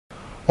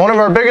One of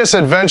our biggest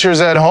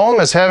adventures at home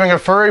is having a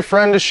furry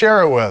friend to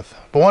share it with.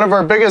 But one of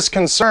our biggest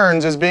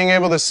concerns is being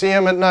able to see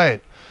him at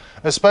night,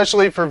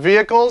 especially for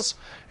vehicles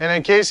and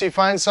in case he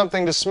finds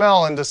something to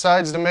smell and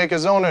decides to make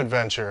his own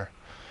adventure.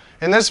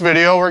 In this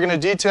video, we're going to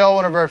detail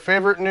one of our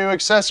favorite new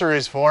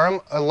accessories for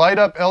him, a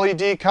light-up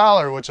LED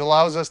collar which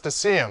allows us to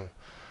see him.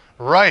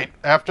 Right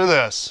after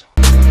this.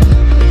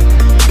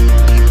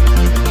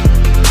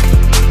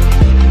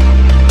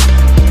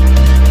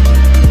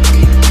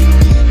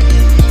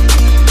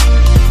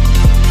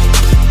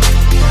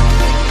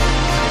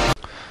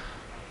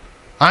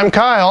 I'm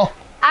Kyle.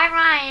 I'm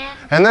Ryan.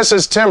 And this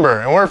is Timber,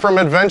 and we're from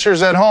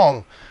Adventures at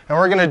Home. And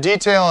we're going to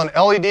detail an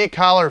LED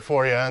collar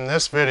for you in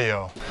this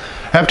video.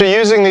 After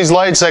using these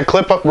lights that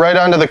clip up right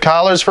onto the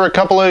collars for a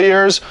couple of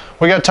years,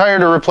 we got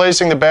tired of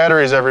replacing the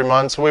batteries every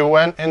month, so we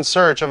went in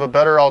search of a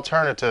better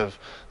alternative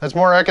that's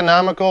more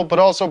economical but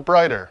also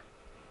brighter.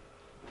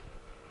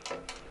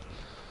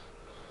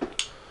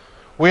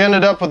 We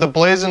ended up with the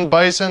Blazin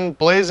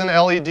Blazin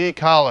LED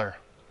collar.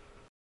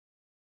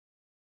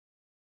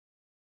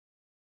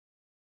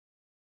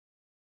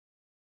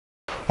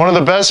 One of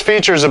the best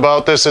features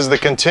about this is the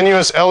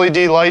continuous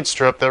LED light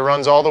strip that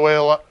runs all the way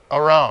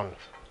around.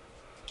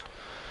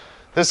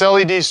 This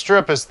LED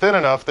strip is thin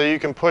enough that you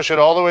can push it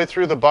all the way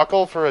through the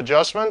buckle for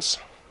adjustments.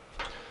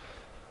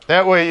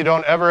 That way you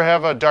don't ever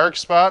have a dark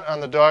spot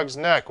on the dog's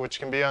neck, which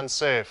can be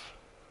unsafe.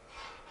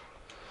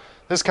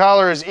 This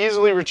collar is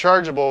easily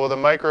rechargeable with a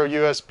micro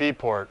USB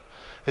port.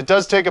 It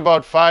does take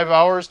about 5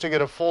 hours to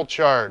get a full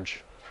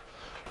charge.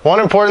 One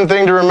important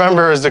thing to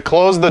remember is to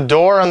close the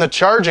door on the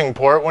charging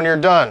port when you're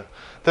done.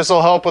 This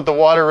will help with the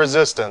water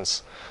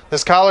resistance.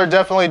 This collar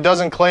definitely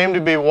doesn't claim to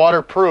be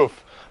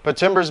waterproof, but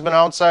Timber's been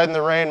outside in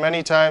the rain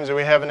many times and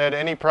we haven't had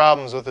any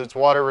problems with its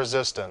water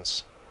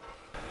resistance.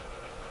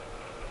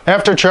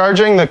 After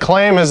charging, the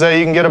claim is that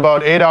you can get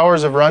about 8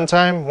 hours of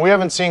runtime. We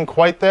haven't seen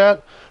quite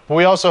that, but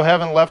we also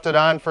haven't left it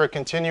on for a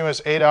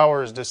continuous 8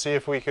 hours to see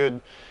if we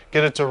could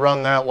get it to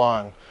run that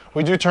long.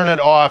 We do turn it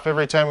off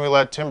every time we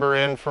let Timber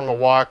in from a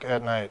walk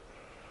at night.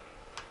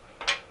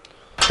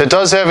 It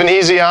does have an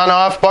easy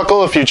on-off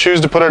buckle if you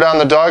choose to put it on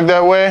the dog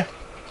that way.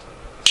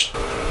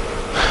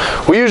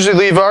 We usually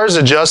leave ours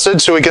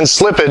adjusted so we can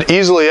slip it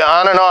easily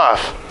on and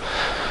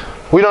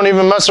off. We don't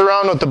even mess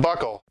around with the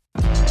buckle.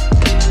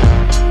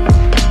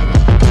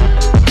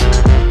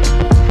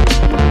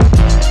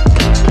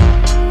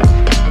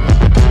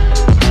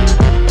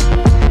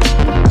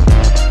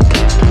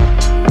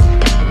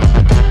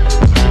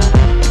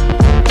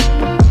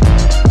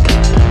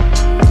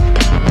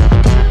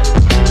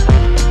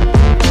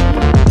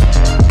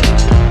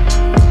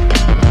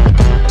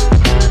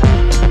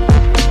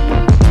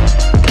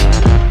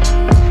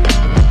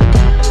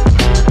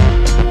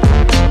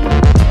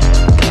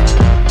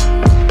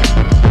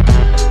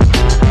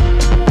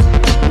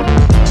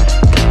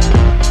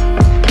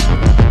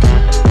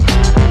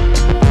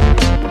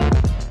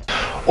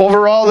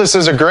 Overall, this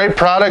is a great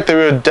product that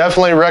we would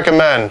definitely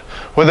recommend.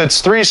 With its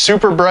 3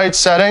 super bright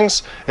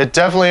settings, it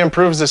definitely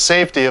improves the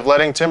safety of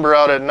letting Timber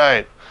out at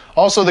night.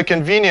 Also, the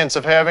convenience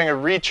of having a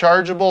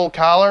rechargeable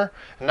collar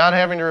and not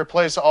having to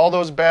replace all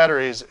those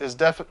batteries is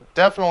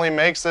definitely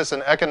makes this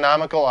an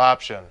economical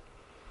option.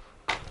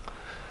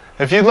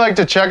 If you'd like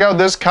to check out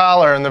this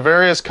collar and the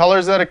various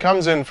colors that it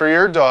comes in for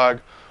your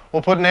dog,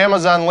 we'll put an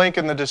Amazon link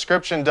in the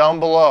description down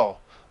below.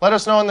 Let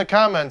us know in the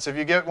comments if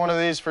you get one of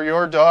these for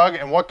your dog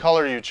and what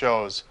color you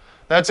chose.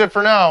 That's it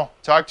for now.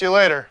 Talk to you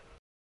later.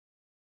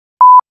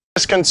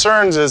 This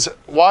concerns is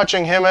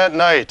watching him at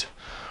night.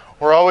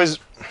 We're always